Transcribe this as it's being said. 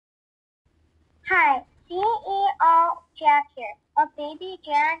Hi, CEO Jack here, of Baby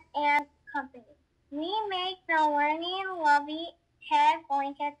Jack and Company. We make the learning Lovey tag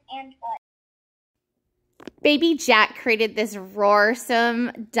blankets and toys. Baby Jack created this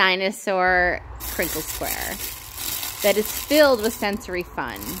roarsome dinosaur crinkle square that is filled with sensory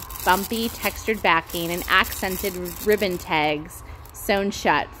fun, bumpy textured backing, and accented ribbon tags sewn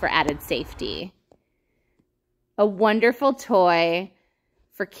shut for added safety. A wonderful toy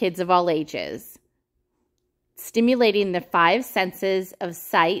for kids of all ages, stimulating the 5 senses of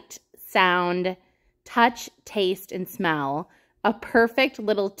sight, sound, touch, taste, and smell. A perfect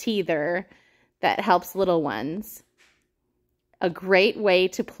little teether that helps little ones. A great way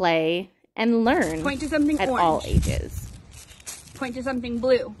to play and learn Point to something at orange. all ages. Point to something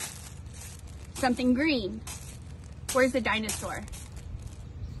blue. Something green. Where's the dinosaur?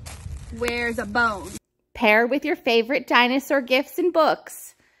 Where's a bone? Pair with your favorite dinosaur gifts and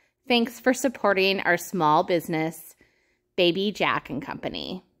books. Thanks for supporting our small business, Baby Jack and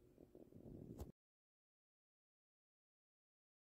Company.